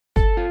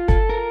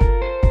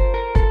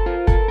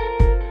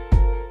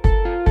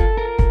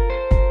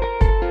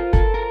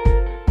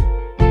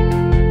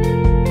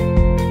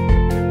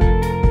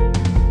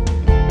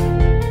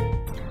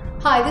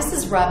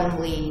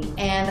Robin Lee,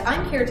 and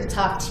I'm here to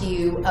talk to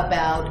you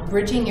about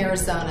Bridging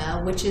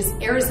Arizona, which is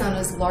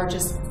Arizona's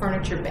largest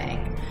furniture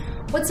bank.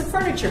 What's a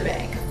furniture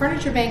bank? A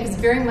furniture bank is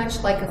very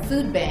much like a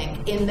food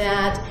bank in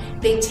that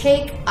they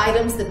take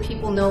items that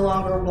people no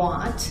longer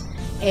want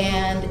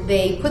and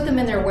they put them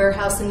in their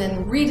warehouse and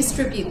then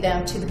redistribute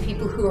them to the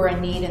people who are in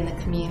need in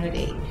the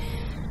community.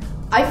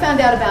 I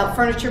found out about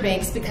furniture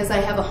banks because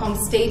I have a home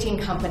staging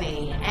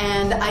company,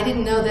 and I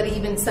didn't know that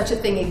even such a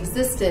thing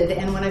existed.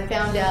 And when I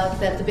found out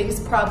that the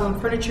biggest problem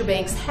furniture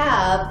banks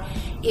have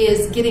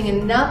is getting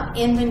enough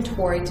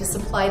inventory to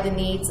supply the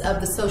needs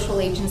of the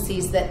social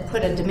agencies that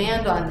put a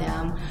demand on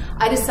them,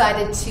 I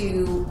decided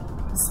to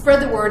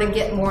spread the word and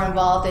get more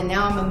involved, and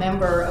now I'm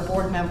a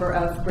board member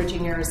of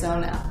Bridging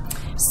Arizona.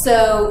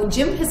 So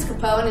Jim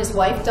Piscopo and his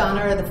wife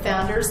Donna are the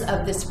founders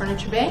of this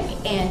furniture bank,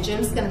 and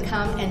Jim's going to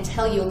come and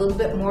tell you a little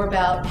bit more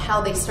about how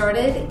they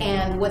started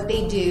and what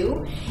they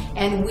do,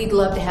 and we'd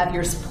love to have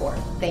your support.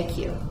 Thank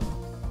you.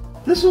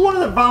 This is one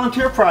of the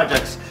volunteer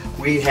projects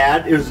we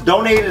had. It was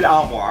donated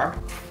armoire.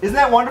 Isn't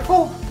that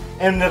wonderful?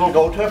 And it'll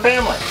go to a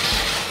family.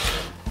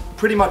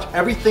 Pretty much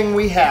everything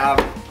we have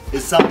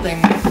is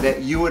something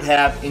that you would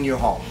have in your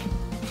home.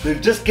 They're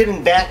just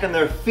getting back on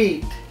their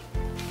feet.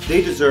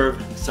 They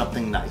deserve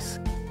something nice.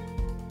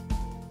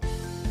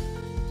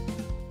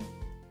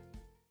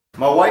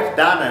 My wife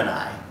Donna and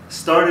I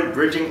started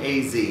Bridging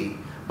AZ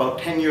about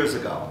 10 years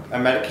ago. I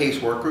met a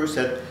caseworker who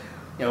said,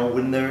 you know,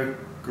 when their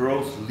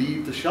girls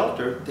leave the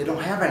shelter, they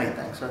don't have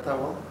anything. So I thought,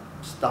 well,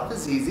 stuff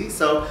is easy.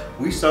 So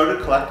we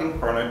started collecting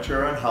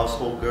furniture and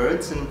household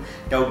goods and,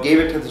 you know, gave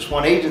it to this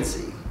one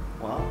agency.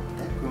 Well,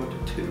 that grew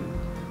into 2,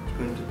 it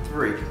grew into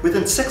 3.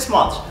 Within 6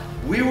 months,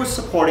 we were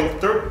supporting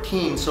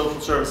 13 social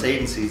service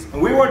agencies,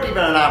 and we weren't even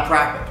a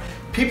nonprofit.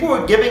 People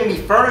were giving me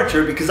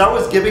furniture because I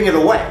was giving it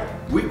away.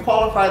 We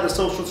qualify the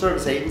social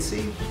service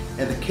agency,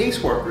 and the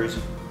caseworkers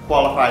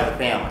qualify the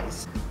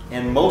families.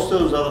 And most of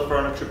those other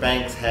furniture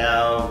banks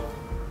have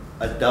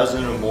a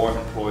dozen or more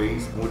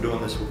employees, and we're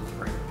doing this with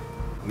 3.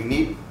 We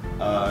need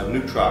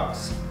new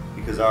trucks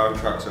because our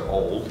trucks are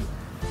old,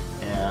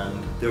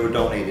 and they were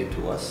donated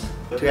to us.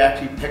 To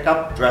actually pick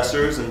up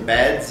dressers and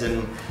beds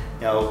and,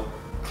 you know,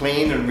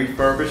 clean and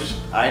refurbished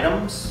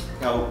items,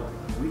 you know,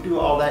 we do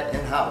all that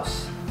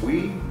in-house.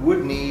 We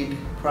would need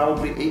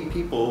probably 8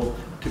 people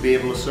to be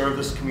able to serve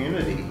this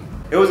community.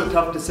 It was a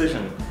tough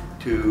decision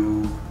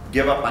to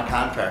give up my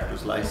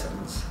contractor's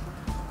license,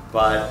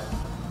 but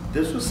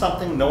this was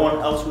something no one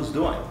else was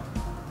doing.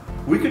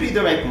 We could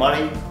either make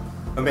money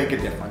or make a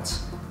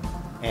difference,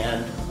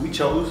 and we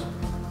chose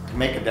to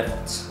make a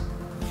difference,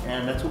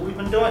 and that's what we've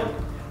been doing.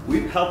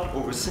 We've helped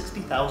over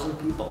 60,000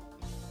 people.